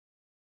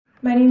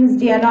My name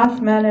is Deanna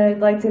Othman, and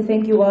I'd like to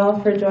thank you all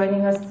for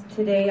joining us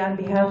today on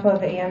behalf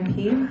of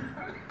AMP.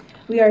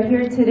 We are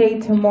here today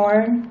to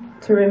mourn,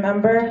 to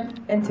remember,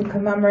 and to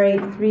commemorate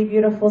three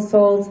beautiful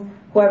souls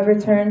who have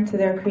returned to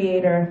their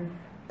Creator,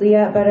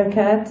 Leah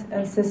Barakat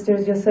and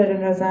Sisters Yusr and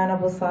Razan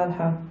Abu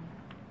Salha.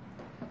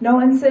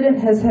 No incident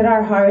has hit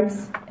our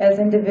hearts as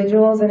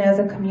individuals and as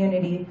a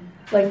community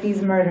like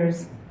these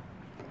murders.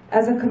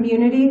 As a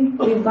community,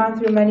 we've gone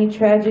through many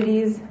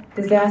tragedies,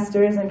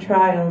 disasters, and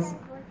trials.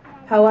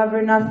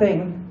 However,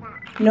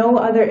 no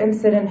other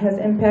incident has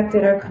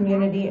impacted our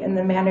community in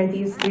the manner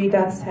these three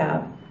deaths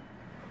have.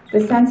 The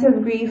sense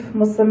of grief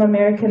Muslim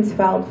Americans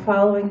felt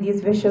following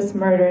these vicious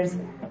murders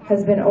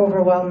has been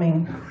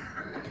overwhelming.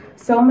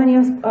 So many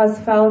of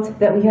us felt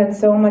that we had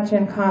so much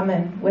in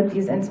common with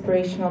these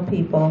inspirational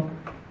people.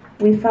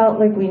 We felt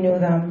like we knew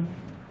them.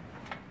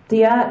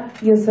 Diat,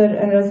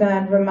 Yusr, and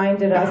Razan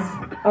reminded us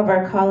of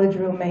our college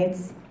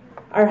roommates,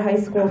 our high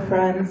school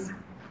friends,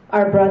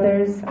 our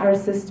brothers, our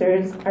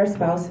sisters, our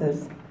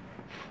spouses.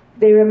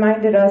 They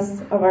reminded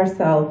us of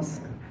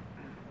ourselves.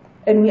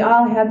 And we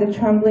all had the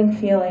trembling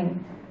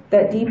feeling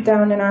that deep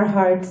down in our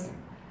hearts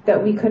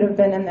that we could have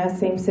been in that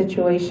same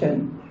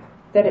situation,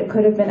 that it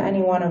could have been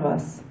any one of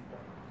us,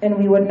 and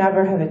we would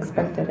never have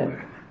expected it.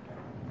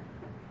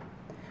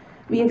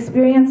 We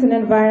experience an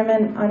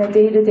environment on a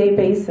day-to-day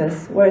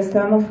basis where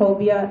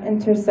Islamophobia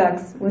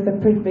intersects with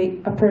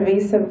a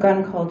pervasive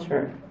gun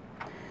culture.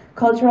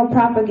 Cultural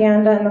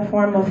propaganda in the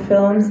form of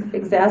films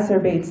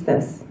exacerbates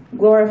this,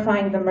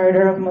 glorifying the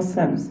murder of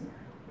Muslims.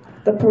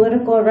 The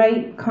political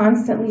right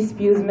constantly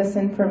spews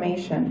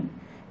misinformation,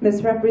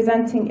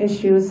 misrepresenting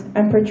issues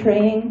and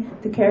portraying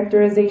the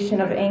characterization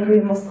of angry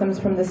Muslims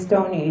from the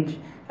Stone Age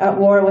at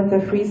war with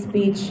the free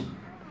speech,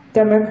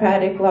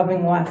 democratic,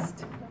 loving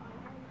West.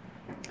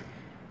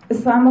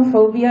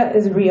 Islamophobia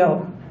is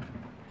real.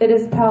 It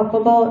is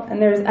palpable,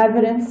 and there is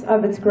evidence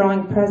of its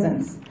growing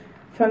presence.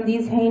 From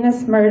these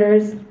heinous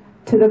murders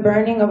to the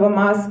burning of a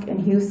mosque in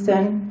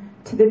Houston,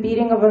 to the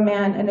beating of a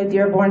man in a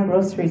Dearborn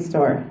grocery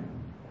store.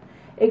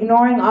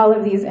 Ignoring all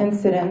of these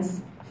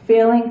incidents,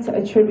 failing to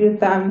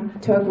attribute them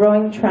to a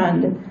growing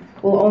trend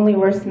will only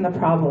worsen the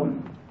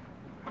problem.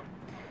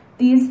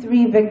 These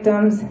three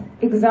victims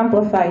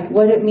exemplified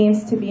what it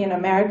means to be an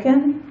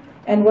American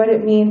and what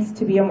it means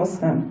to be a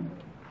Muslim.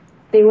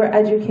 They were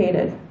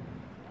educated.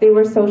 They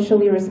were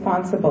socially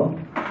responsible.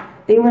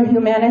 They were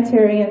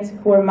humanitarians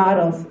who were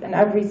models in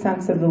every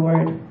sense of the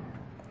word.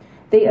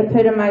 They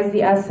epitomized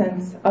the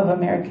essence of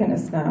American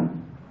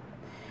Islam.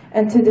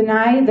 And to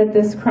deny that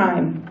this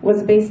crime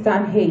was based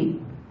on hate,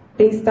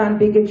 based on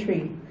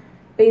bigotry,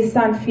 based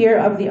on fear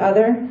of the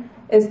other,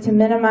 is to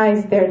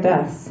minimize their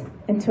deaths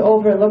and to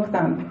overlook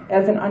them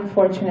as an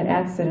unfortunate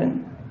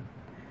accident.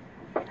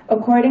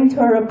 According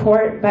to a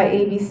report by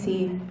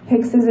ABC,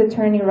 Hicks's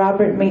attorney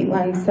Robert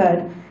Maitland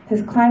said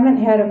his client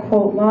had a,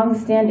 quote,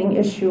 long-standing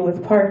issue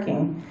with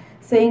parking,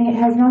 saying it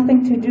has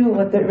nothing to do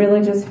with the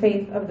religious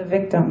faith of the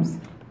victims.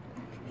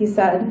 He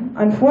said,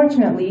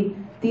 unfortunately,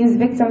 these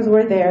victims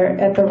were there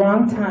at the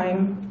wrong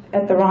time,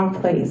 at the wrong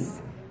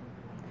place.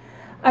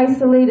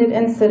 Isolated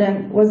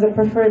incident was the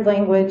preferred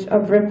language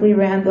of Ripley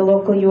Rand, the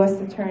local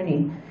U.S.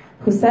 attorney,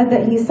 who said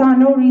that he saw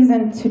no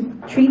reason to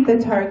treat the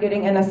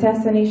targeting and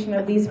assassination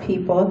of these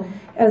people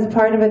as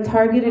part of a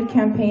targeted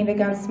campaign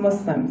against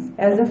Muslims,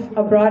 as if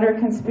a broader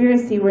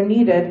conspiracy were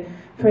needed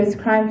for his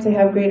crime to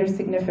have greater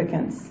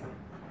significance.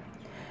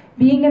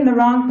 Being in the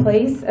wrong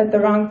place at the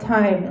wrong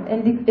time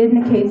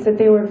indicates that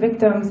they were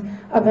victims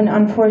of an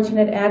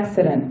unfortunate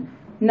accident,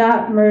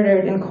 not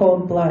murdered in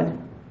cold blood.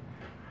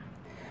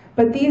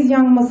 But these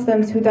young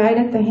Muslims who died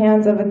at the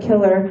hands of a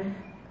killer,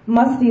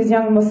 these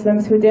young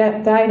Muslims who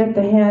died at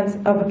the hands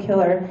of a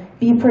killer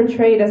be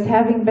portrayed as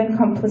having been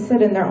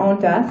complicit in their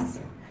own deaths,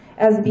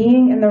 as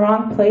being in the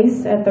wrong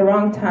place at the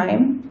wrong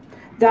time?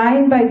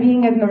 Dying by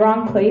being in the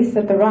wrong place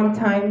at the wrong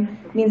time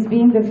means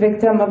being the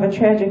victim of a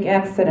tragic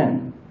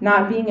accident,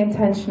 not being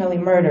intentionally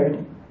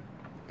murdered.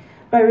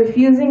 By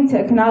refusing to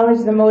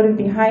acknowledge the motive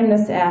behind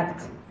this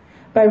act,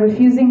 by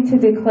refusing to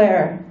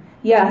declare,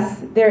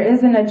 yes, there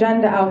is an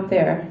agenda out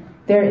there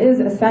is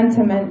a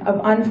sentiment of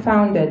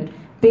unfounded,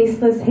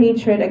 baseless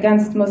hatred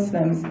against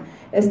Muslims,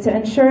 is to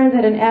ensure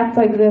that an act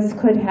like this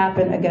could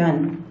happen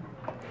again.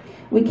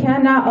 We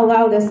cannot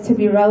allow this to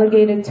be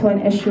relegated to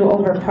an issue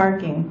over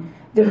parking,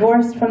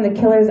 divorced from the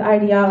killer's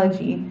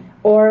ideology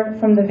or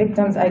from the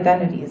victims'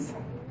 identities.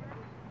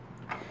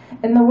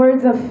 In the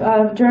words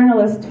of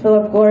journalist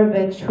Philip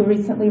Gorovich, who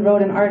recently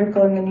wrote an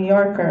article in The New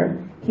Yorker,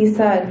 he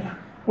said,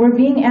 "We're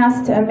being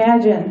asked to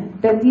imagine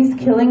that these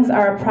killings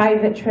are a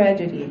private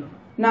tragedy,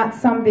 not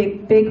some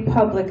big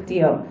public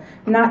deal,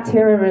 not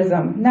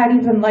terrorism, not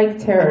even like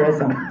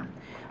terrorism.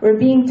 We're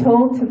being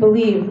told to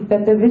believe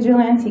that the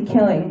vigilante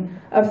killing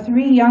of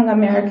 3 young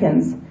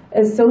Americans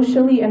is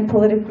socially and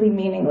politically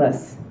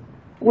meaningless.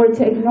 We're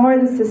to ignore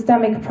the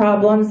systemic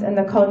problems and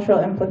the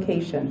cultural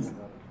implications.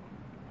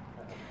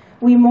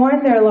 We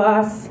mourn their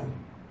loss,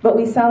 but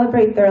we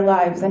celebrate their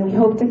lives, and we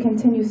hope to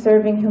continue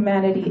serving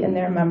humanity in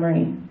their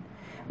memory.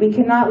 We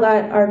cannot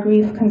let our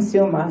grief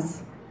consume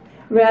us.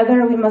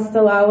 Rather, we must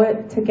allow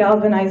it to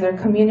galvanize our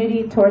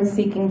community towards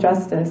seeking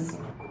justice.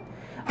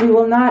 We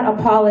will not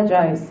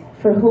apologize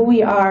for who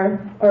we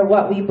are or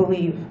what we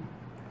believe.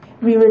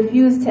 We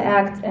refuse to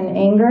act in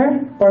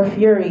anger or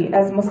fury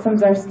as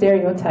Muslims are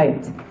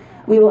stereotyped.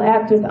 We will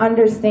act with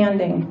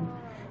understanding,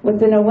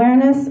 with an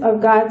awareness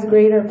of God's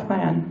greater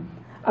plan,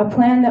 a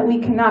plan that we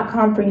cannot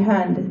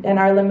comprehend in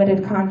our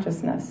limited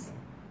consciousness.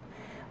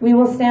 We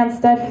will stand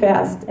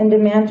steadfast and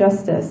demand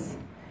justice,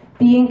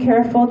 being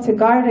careful to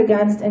guard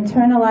against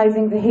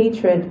internalizing the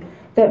hatred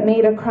that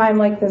made a crime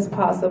like this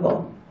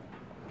possible.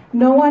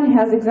 No one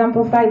has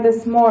exemplified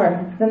this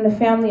more than the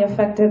family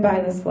affected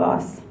by this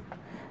loss.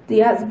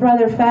 Diet's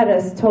brother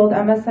Faris told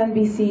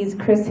MSNBC's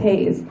Chris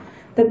Hayes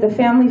that the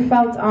family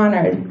felt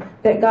honored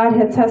that God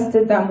had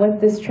tested them with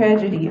this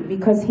tragedy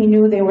because he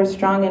knew they were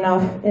strong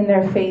enough in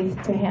their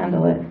faith to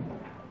handle it.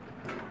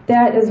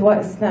 That is what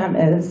Islam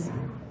is.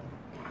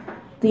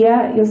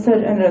 Diet,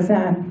 Yusr, and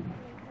Razan.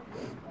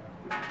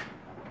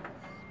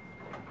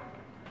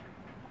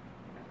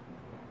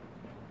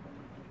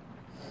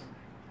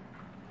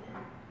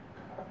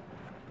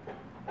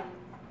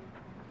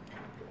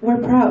 We're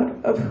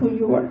proud of who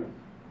you are.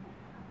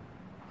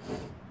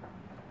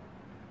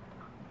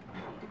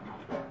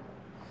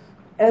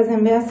 As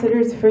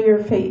ambassadors for your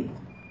faith,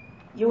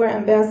 you were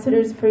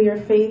ambassadors for your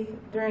faith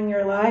during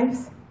your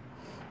lives,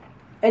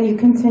 and you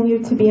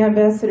continue to be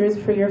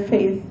ambassadors for your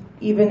faith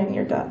even in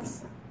your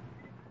deaths.